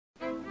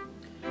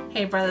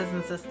Hey brothers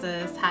and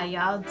sisters, how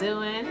y'all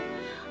doing?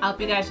 I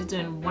hope you guys are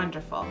doing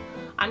wonderful.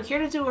 I'm here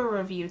to do a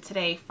review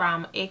today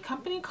from a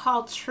company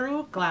called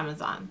True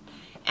Glamazon.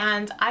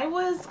 And I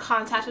was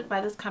contacted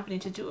by this company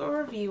to do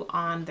a review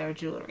on their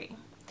jewelry.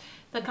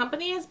 The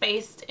company is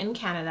based in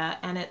Canada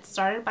and it's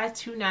started by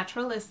two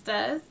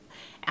naturalistas,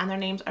 and their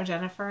names are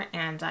Jennifer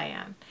and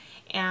Diane.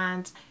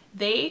 And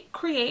they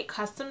create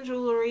custom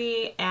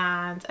jewelry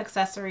and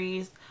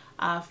accessories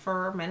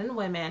for men and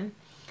women.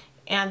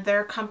 And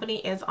their company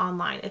is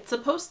online. It's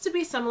supposed to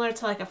be similar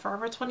to like a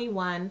Forever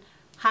 21,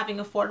 having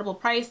affordable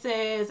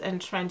prices and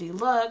trendy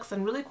looks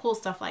and really cool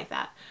stuff like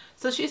that.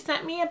 So she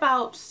sent me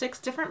about 6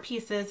 different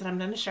pieces that I'm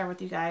going to share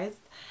with you guys.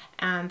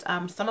 And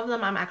some of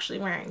them I'm actually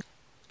wearing.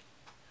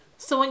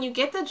 So when you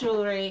get the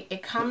jewelry,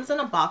 it comes in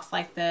a box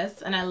like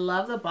this. And I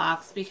love the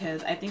box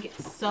because I think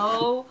it's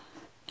so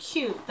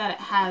cute that it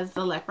has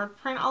the leopard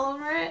print all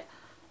over it.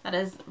 That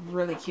is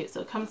really cute.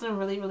 So it comes in a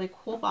really, really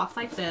cool box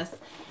like this.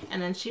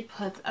 And then she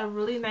puts a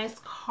really nice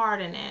card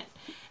in it.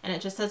 And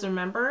it just says,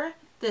 remember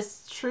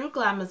this True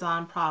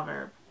Glamazon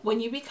proverb. When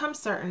you become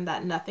certain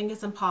that nothing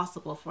is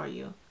impossible for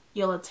you,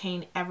 you'll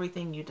attain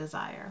everything you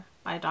desire.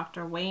 By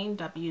Dr. Wayne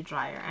W.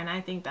 Dyer. And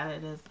I think that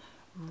it is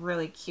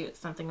really cute.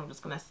 Something I'm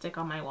just going to stick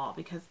on my wall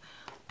because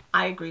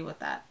I agree with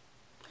that.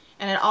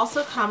 And it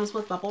also comes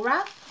with bubble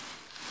wrap.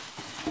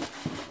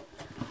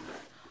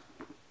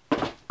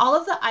 All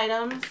of the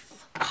items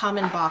come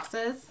in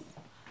boxes.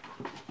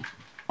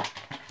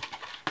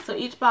 So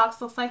each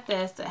box looks like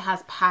this. It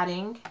has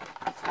padding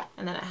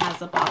and then it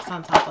has a box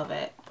on top of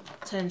it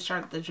to ensure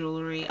that the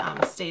jewelry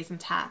stays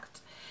intact.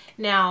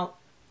 Now,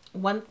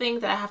 one thing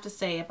that I have to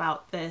say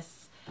about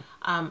this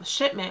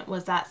shipment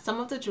was that some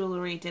of the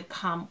jewelry did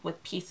come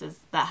with pieces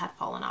that had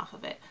fallen off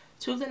of it.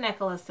 2 of the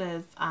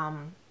necklaces,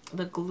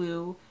 the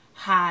glue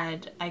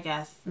had, I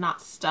guess,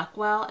 not stuck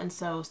well, and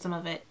so some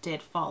of it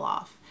did fall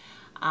off.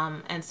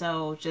 And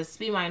so just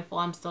be mindful.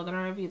 I'm still going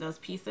to review those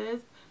pieces,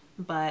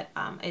 but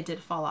it did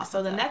fall off.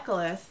 So the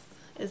necklace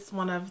is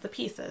one of the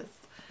pieces.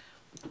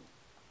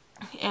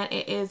 And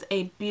it is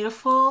a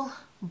beautiful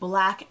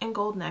black and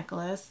gold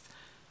necklace.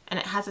 And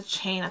it has a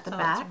chain at the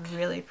back. It's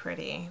really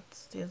pretty.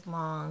 It's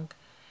long.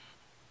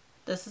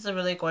 This is a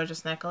really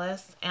gorgeous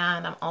necklace.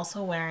 And I'm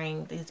also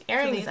wearing these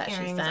earrings. So these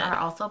earrings are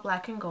also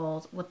black and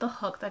gold with the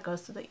hook that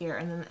goes to the ear.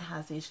 And then it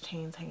has these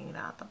chains hanging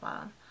down at the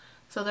bottom.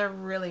 So they're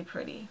really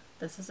pretty.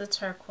 This is a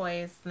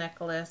turquoise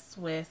necklace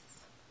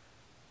with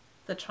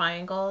the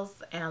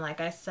triangles, and like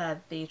I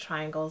said, the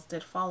triangles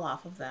did fall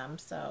off of them,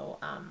 so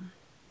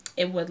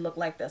it would look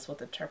like this with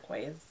the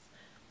turquoise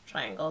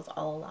triangles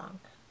all along.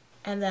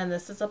 And then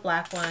this is a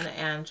black one,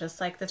 and just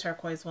like the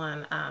turquoise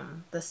one,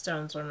 the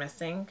stones were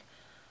missing.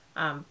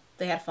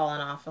 They had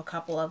fallen off, a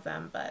couple of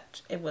them,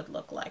 but it would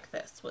look like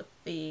this with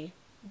the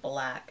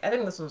black. I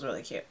think this one's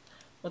really cute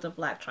with the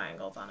black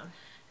triangles on them.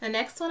 The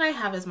next one I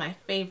have is my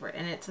favorite,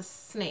 and it's a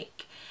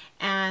snake.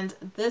 And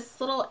this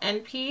little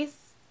end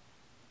piece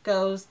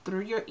goes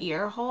through your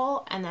ear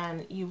hole, and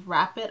then you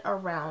wrap it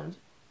around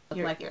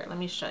your ear. Let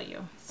me show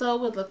you. So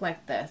it would look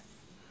like this.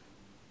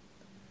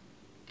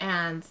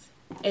 And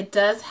it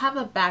does have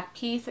a back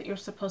piece that you're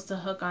supposed to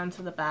hook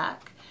onto the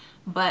back,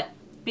 but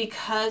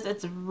because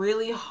it's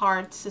really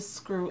hard to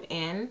screw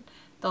in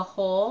the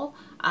hole,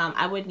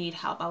 I would need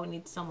help. I would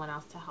need someone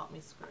else to help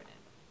me screw it in.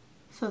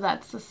 So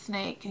that's the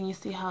snake, and you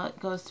see how it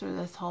goes through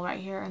this hole right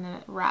here, and then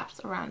it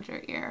wraps around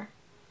your ear.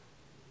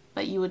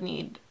 But you would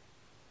need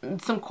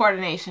some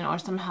coordination or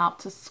some help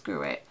to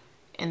screw it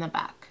in the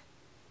back.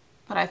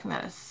 But I think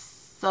that is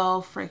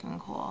so freaking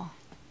cool.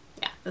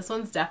 Yeah, this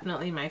one's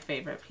definitely my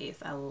favorite piece.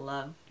 I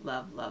love,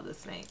 love, love the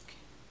snake.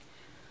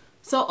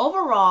 So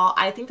overall,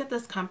 I think that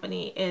this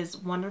company is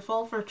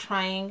wonderful for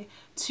trying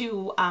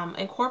to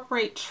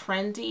incorporate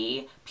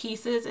trendy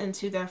pieces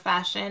into their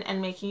fashion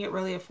and making it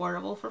really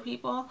affordable for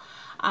people.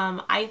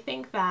 I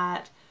think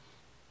that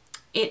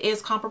it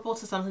is comparable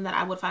to something that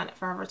I would find at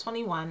Forever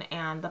 21,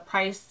 and the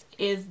price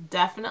is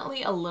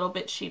definitely a little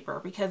bit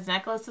cheaper because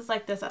necklaces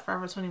like this at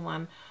Forever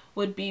 21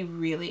 would be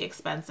really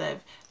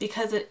expensive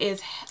because it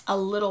is a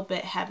little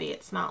bit heavy.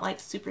 It's not like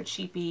super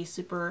cheapy,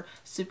 super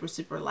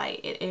light.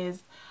 It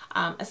is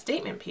a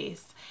statement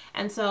piece.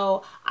 And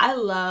so I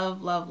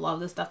love, love,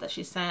 love the stuff that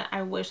she sent.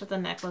 I wish that the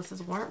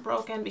necklaces weren't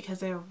broken because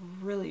they're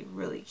really,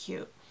 really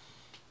cute.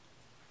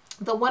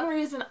 The one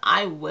reason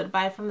I would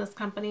buy from this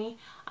company,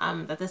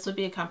 that this would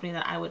be a company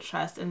that I would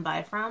trust and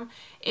buy from,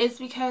 is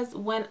because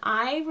when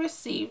I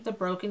received the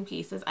broken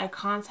pieces, I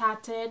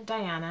contacted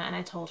Diana and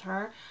I told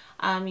her,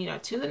 you know,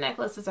 2 of the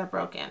necklaces are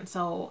broken,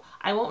 so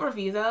I won't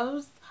review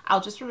those.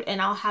 I'll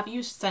have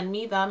you send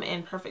me them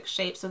in perfect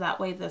shape so that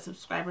way the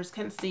subscribers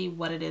can see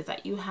what it is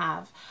that you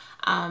have,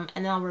 and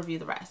then I'll review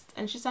the rest.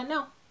 And she said,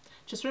 no.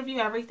 Just review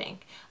everything.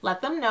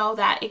 Let them know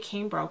that it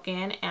came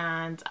broken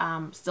and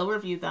still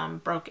review them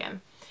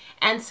broken.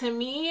 And to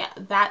me,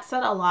 that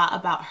said a lot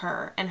about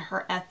her and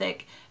her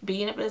ethic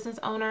being a business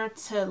owner,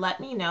 to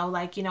let me know,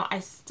 like, you know, I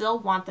still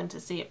want them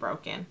to see it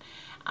broken.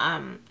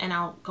 And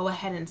I'll go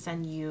ahead and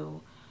send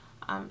you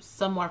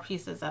some more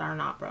pieces that are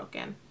not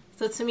broken.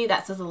 So to me,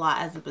 that says a lot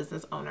as a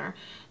business owner.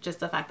 Just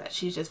the fact that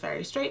she's just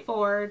very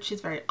straightforward, she's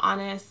very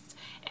honest,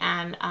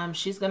 and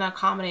she's going to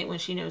accommodate when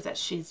she knows that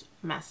she's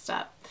messed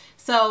up.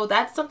 So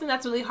that's something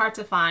that's really hard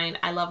to find.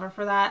 I love her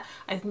for that.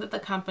 I think that the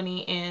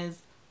company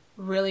is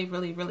really,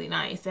 really, really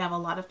nice. They have a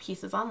lot of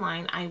pieces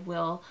online. I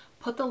will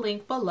put the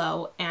link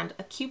below and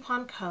a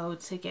coupon code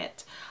to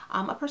get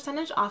a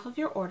percentage off of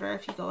your order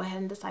if you go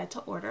ahead and decide to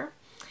order.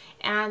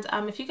 And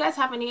if you guys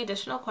have any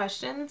additional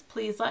questions,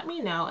 please let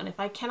me know. And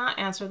if I cannot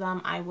answer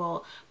them, I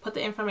will put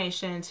the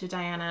information to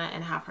Diana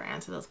and have her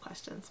answer those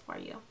questions for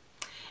you.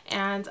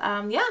 And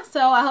yeah,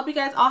 so I hope you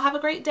guys all have a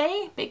great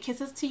day. Big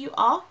kisses to you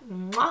all.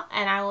 Mwah,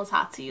 and I will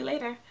talk to you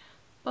later.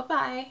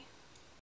 Bye-bye.